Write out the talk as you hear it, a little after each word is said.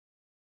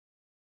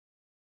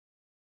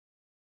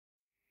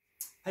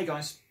Hey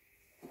guys,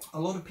 a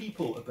lot of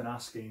people have been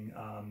asking,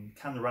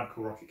 can the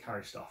Radical rocket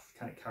carry stuff?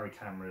 Can it carry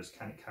cameras?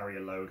 Can it carry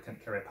a load? Can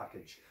it carry a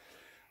package?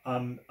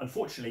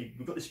 Unfortunately,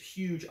 we've got this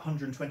huge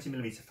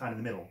 120mm fan in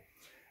the middle,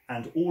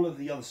 and all of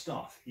the other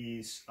stuff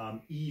is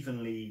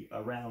evenly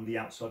around the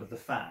outside of the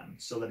fan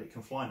so that it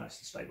can fly nice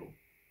and stable.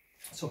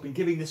 So I've been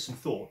giving this some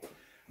thought,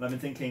 and I've been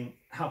thinking,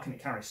 how can it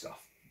carry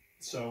stuff?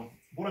 So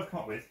what I've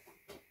come up with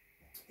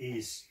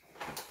is,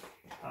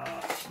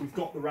 we've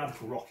got the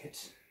Radical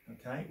rocket,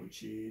 okay,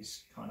 which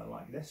is kind of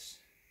like this.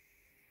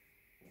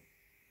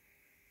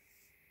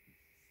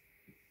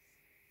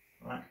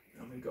 Right,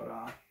 and we've got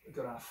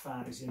our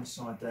fan is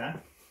inside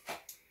there,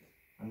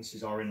 and this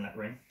is our inlet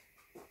ring.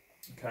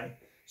 Okay,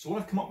 so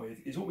what I've come up with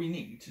is what we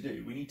need to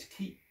do. We need to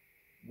keep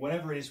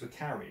whatever it is we're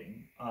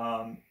carrying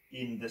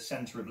in the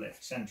centre of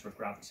lift, centre of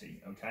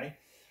gravity, okay,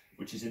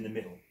 which is in the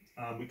middle.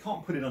 We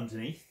can't put it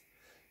underneath,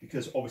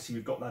 because obviously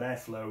we've got that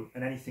airflow,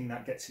 and anything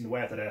that gets in the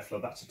way of that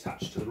airflow that's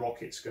attached to the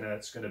rocket, it's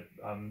gonna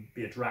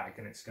be a drag,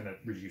 and it's gonna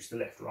reduce the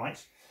lift,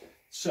 right?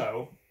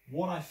 So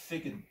what I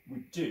figured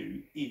we'd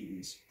do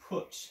is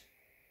put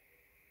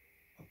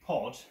a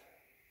pod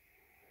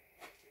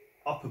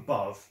up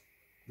above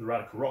the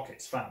Radical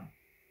rocket's fan,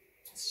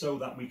 so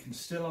that we can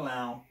still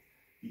allow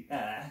the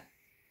air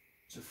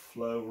to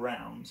flow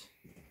around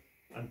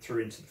and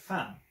through into the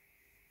fan.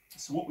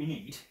 So what we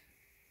need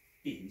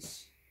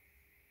is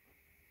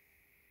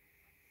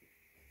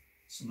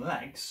some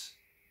legs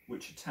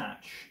which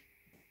attach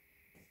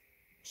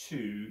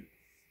to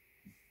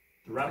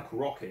the Radical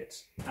rocket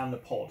and the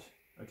pod,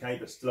 okay,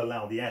 but still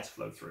allow the air to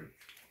flow through.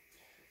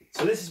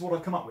 So this is what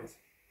I've come up with.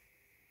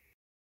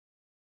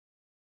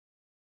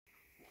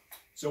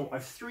 So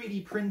I've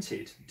 3D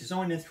printed,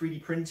 designed and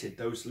 3D printed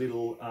those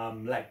little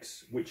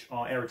legs, which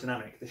are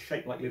aerodynamic. They're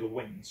shaped like little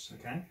wings,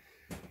 okay?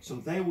 So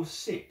they will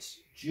sit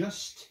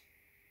just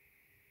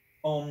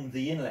on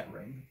the inlet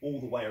ring all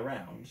the way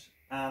around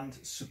and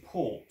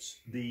support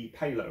the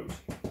payload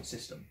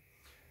system,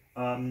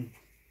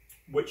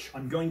 which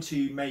I'm going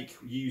to make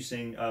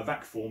using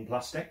vac form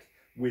plastic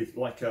with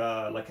like an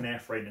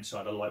airframe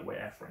inside, a lightweight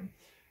airframe.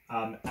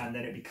 And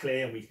then it'll be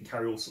clear, and we can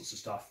carry all sorts of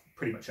stuff,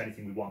 pretty much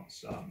anything we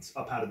want. It's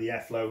up out of the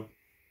airflow,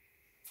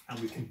 and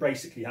we can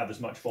basically have as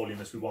much volume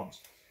as we want.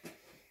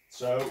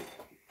 So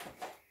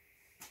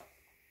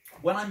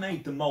when I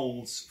made the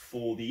molds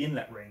for the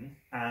inlet ring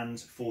and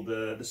for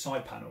the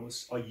side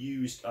panels, I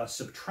used a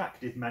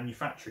subtractive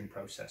manufacturing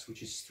process,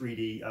 which is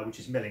 3D, which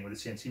is milling with a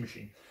CNC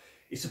machine.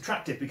 It's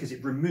subtractive because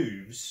it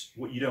removes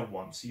what you don't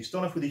want. So you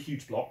start off with a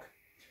huge block,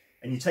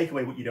 and you take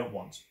away what you don't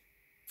want,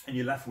 and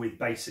you're left with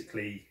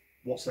basically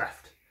what's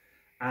left.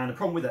 And the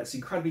problem with that, it's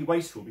incredibly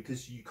wasteful,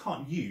 because you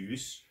can't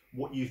use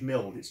what you've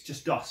milled. It's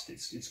just dust,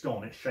 it's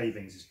gone, it's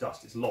shavings, it's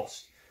dust, it's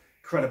lost.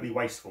 Incredibly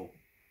wasteful.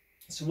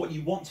 So what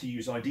you want to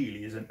use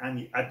ideally is an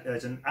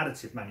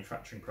additive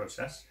manufacturing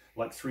process,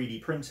 like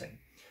 3D printing.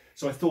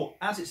 So I thought,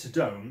 as it's a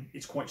dome,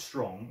 it's quite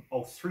strong,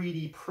 I'll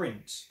 3D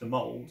print the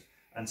mold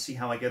and see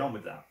how I get on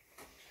with that.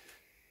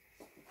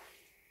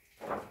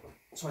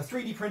 So I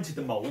 3D printed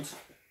the mold,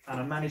 and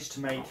I managed to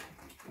make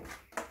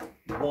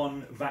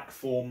one vac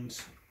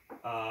formed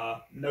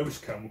nose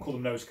cone. We'll call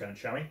them nose cones,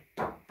 shall we?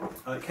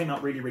 It came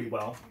out really, really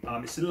well.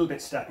 It's a little bit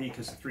steppy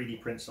because the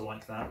 3D prints are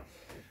like that.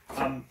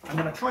 And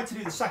then I tried to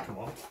do the second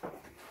one,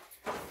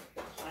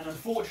 and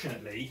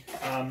unfortunately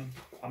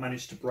I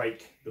managed to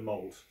break the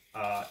mould,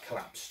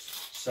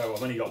 collapsed. So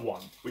I've only got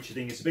one, which I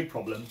think is a big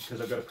problem, because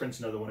I've got to print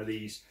another one of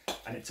these,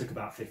 and it took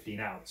about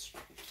 15 hours.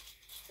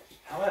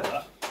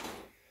 However,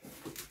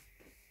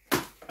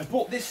 I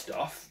bought this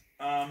stuff,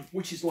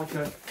 which is like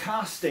a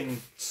casting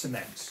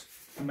cement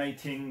for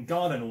making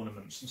garden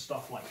ornaments and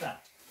stuff like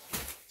that.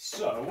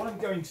 So what I'm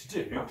going to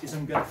do is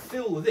I'm going to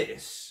fill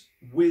this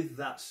with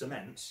that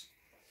cement,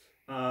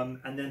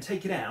 and then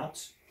take it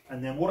out,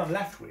 and then what I'm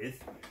left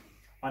with,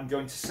 I'm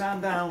going to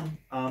sand down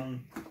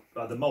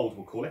the mould,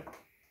 we'll call it,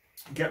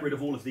 get rid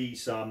of all of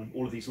these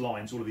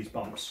lines, all of these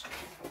bumps,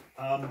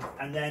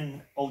 and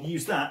then I'll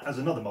use that as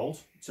another mould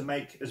to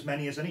make as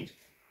many as I need.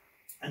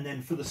 And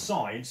then for the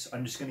sides,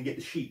 I'm just going to get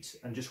the sheet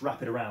and just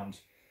wrap it around,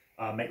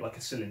 make like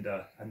a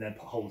cylinder, and then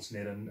put holes in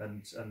it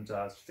and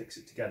fix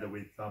it together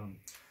with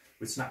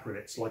snap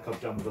rivets, like I've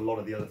done with a lot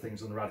of the other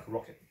things on the Radical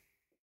rocket.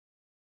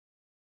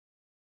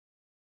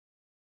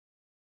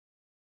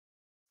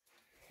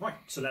 Right,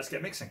 so let's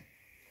get mixing.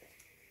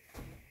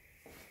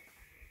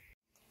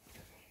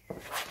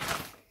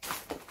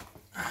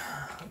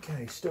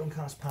 Okay, stone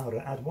cast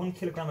powder. Add 1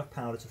 kilogram of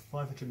powder to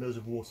 500 mils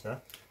of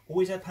water.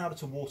 Always add powder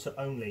to water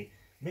only.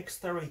 Mix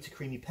thoroughly to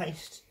creamy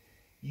paste.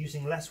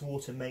 Using less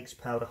water makes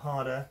powder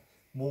harder,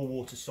 more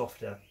water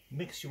softer.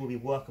 Mixture will be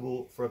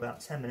workable for about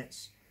 10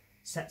 minutes.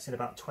 Sets in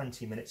about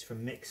 20 minutes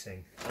from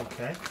mixing.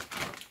 Okay.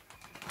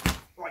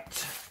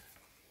 Right.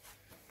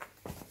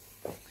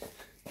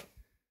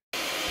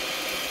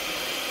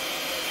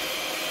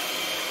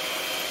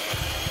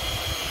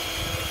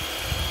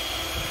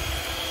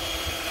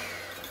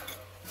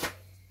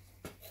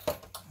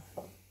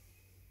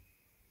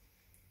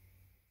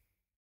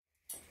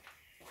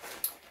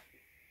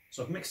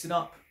 So I've mixed it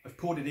up, I've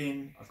poured it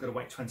in, I've got to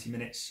wait 20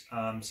 minutes,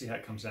 see how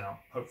it comes out.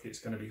 Hopefully it's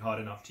going to be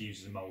hard enough to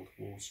use as a mould.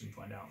 We'll soon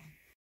find out.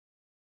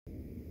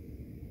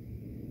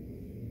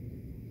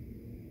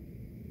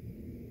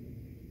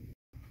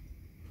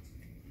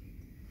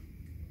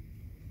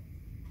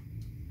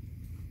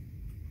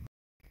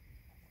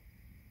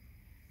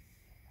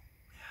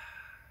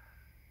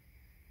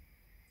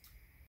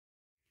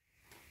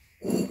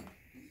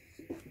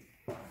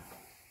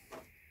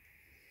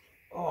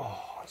 Oh,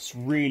 it's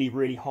really,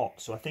 really hot,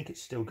 so I think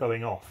it's still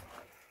going off.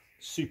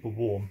 Super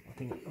warm. I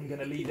think I'm going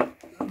to leave it.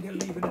 I'm going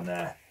to leave it in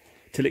there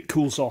till it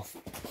cools off,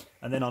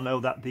 and then I'll know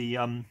that the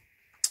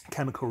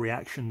chemical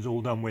reaction's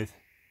all done with.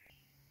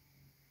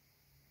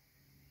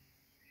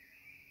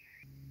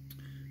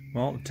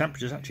 Well, the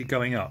temperature's actually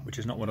going up, which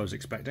is not what I was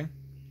expecting.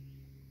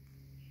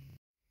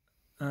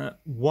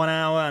 1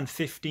 hour and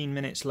 15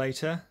 minutes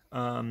later,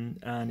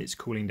 and it's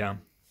cooling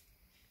down.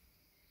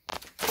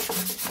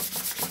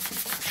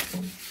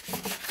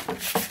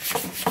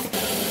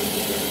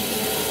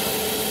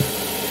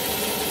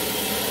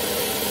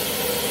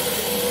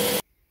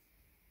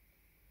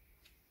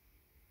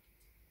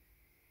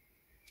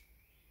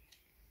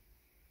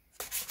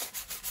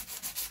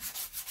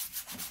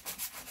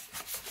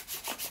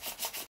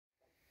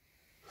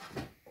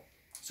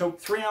 So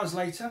 3 hours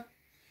later,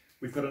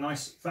 we've got a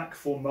nice vac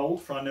form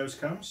mould for our nose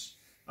cones.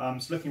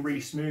 It's looking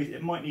really smooth.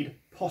 It might need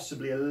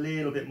possibly a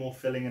little bit more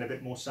filling and a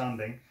bit more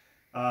sanding,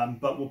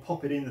 but we'll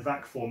pop it in the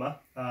vac former,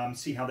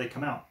 see how they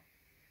come out.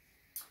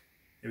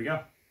 Here we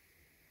go.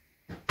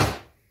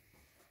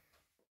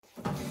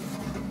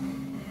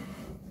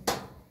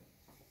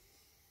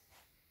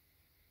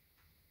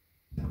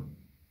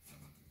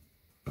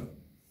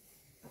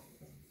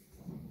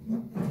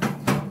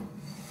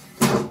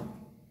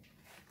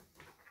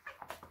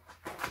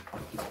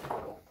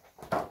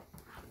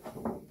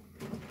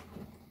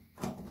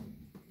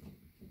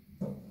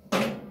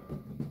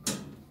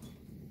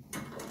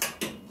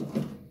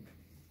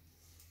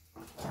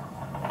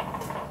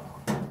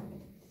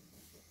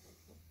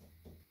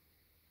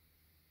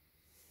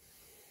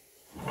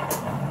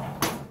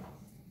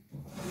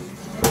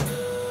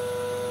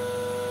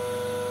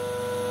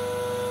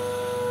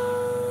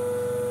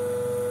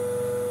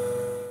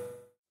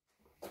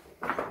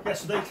 Yeah,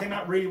 so they came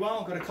out really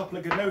well. Got a couple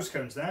of good nose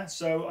cones there.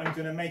 So I'm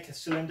going to make a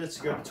cylinder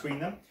to go between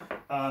them,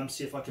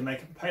 see if I can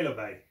make a payload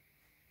bay.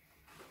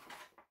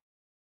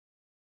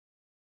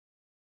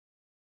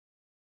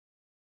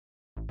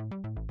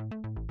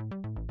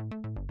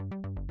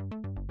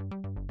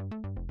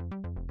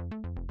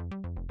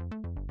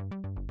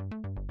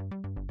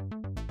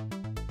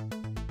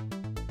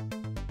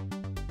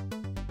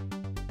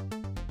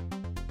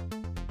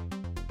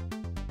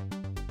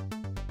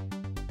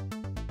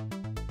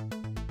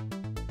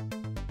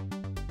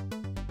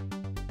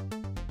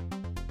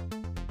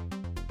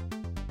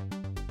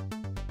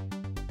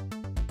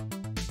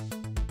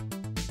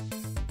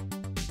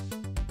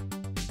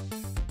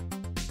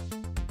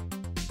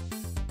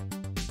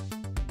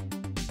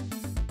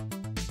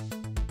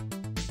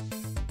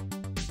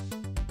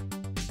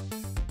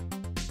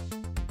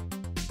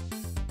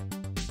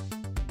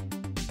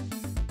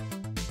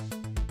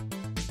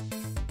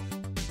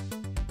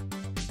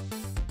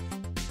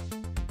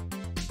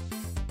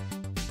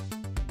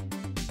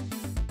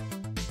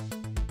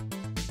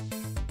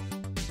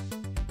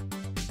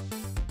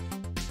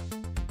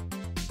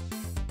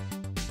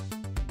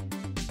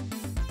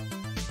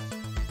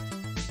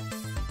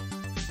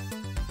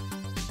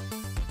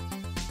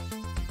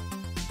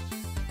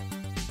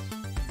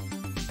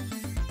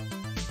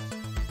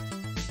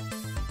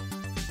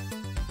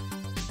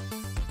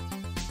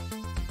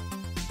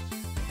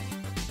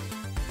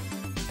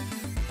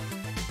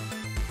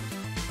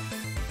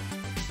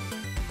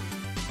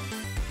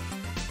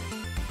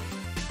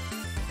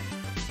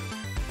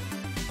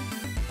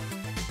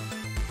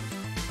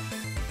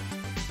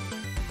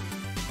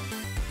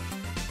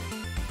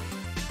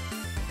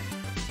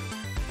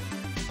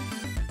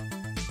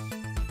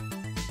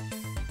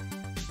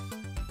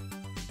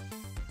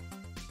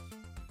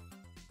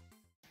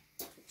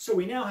 So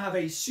we now have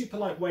a super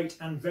lightweight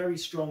and very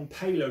strong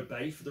payload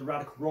bay for the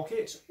Radical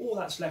rocket. All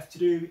that's left to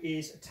do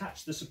is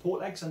attach the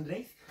support legs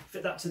underneath,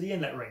 fit that to the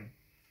inlet ring.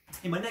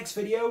 In my next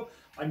video,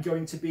 I'm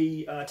going to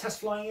be test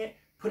flying it,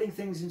 putting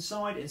things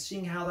inside and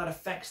seeing how that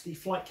affects the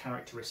flight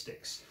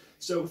characteristics.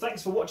 So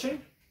thanks for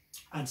watching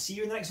and see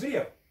you in the next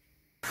video.